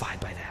satisfied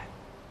by that.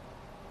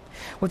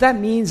 What that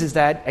means is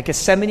that at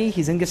Gethsemane,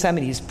 he's in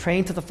Gethsemane, he's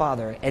praying to the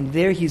Father, and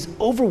there he's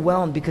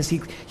overwhelmed because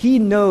he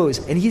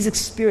knows and he's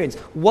experienced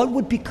what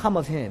would become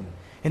of him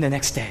in the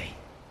next day.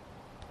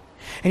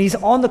 And he's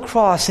on the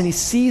cross and he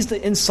sees the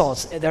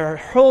insults that are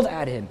hurled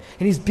at him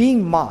and he's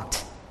being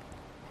mocked.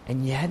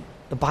 And yet,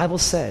 the Bible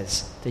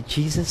says that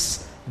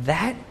Jesus,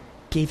 that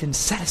gave him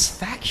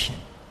satisfaction.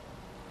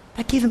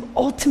 That gave him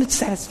ultimate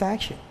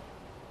satisfaction.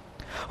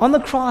 On the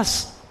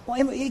cross,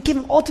 it gave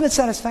him ultimate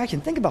satisfaction.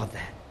 Think about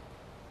that.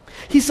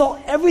 He saw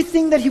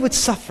everything that he would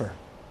suffer.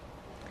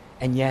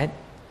 And yet,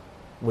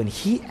 when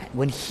he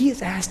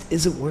is asked,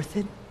 is it worth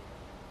it?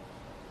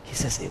 He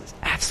says, it was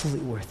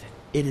absolutely worth it.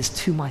 It is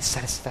to my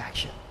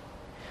satisfaction.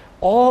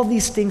 All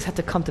these things had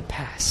to come to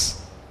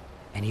pass,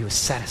 and he was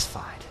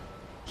satisfied.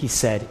 He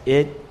said,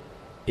 it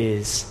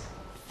is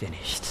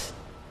finished.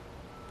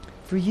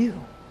 For you.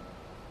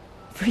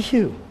 For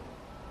you.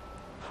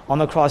 On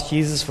the cross,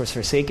 Jesus was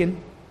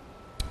forsaken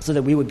so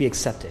that we would be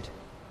accepted.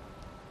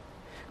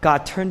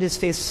 God turned his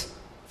face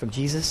from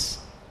Jesus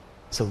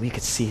so we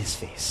could see his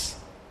face.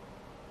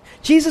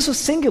 Jesus was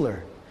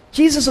singular.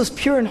 Jesus was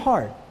pure in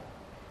heart.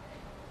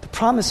 The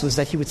promise was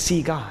that he would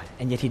see God,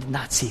 and yet he did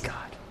not see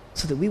God,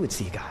 so that we would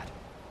see God.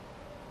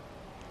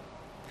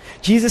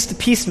 Jesus, the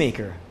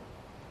peacemaker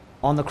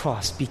on the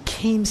cross,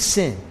 became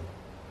sin.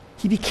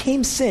 He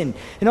became sin.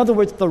 In other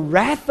words, the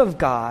wrath of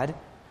God,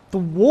 the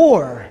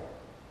war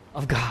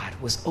of God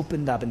was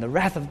opened up, and the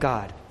wrath of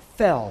God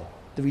fell,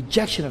 the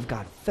rejection of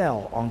God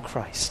fell on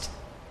Christ.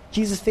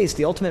 Jesus faced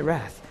the ultimate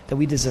wrath that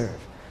we deserve,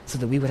 so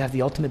that we would have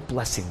the ultimate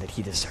blessing that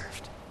he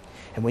deserved.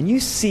 And when you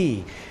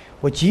see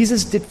what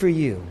Jesus did for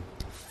you,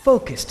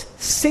 focused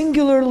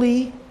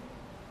singularly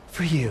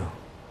for you,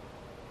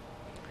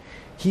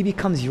 he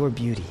becomes your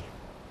beauty.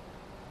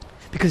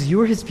 Because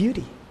you're his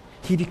beauty,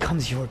 he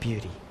becomes your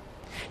beauty.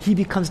 He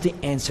becomes the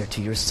answer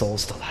to your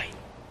soul's delight.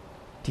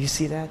 Do you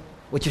see that?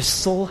 What your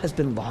soul has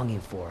been longing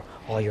for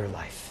all your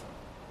life.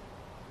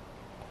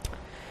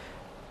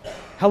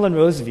 Helen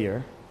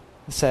Roseveare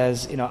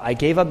says, I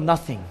gave up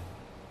nothing,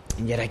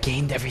 and yet I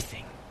gained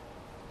everything.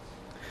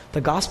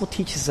 The gospel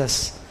teaches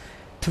us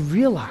to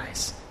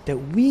realize that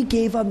we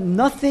gave up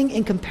nothing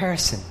in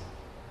comparison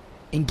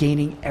in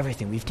gaining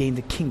everything. We've gained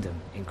the kingdom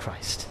in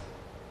Christ.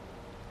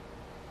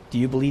 Do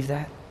you believe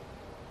that?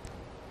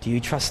 Do you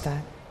trust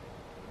that?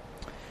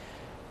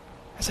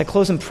 As I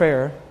close in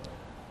prayer,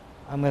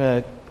 I'm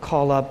going to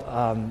call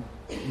up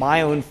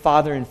my own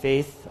father in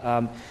faith.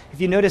 If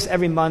you notice,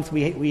 every month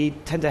we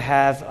tend to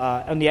have,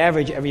 on the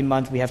average, every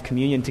month we have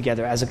communion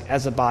together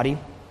as a body.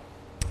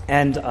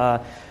 And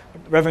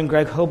Reverend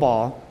Greg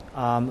Hoball,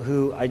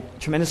 who I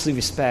tremendously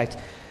respect,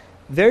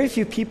 very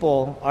few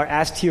people are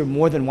asked here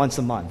more than once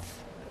a month.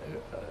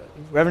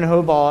 Reverend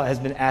Hoball has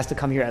been asked to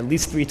come here at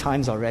least 3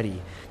 times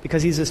already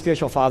because he's a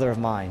spiritual father of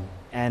mine.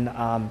 And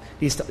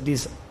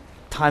these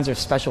times are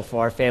special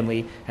for our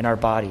family and our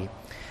body.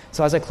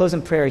 So as I close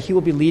in prayer, he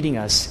will be leading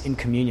us in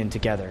communion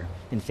together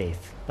in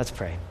faith. Let's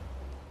pray.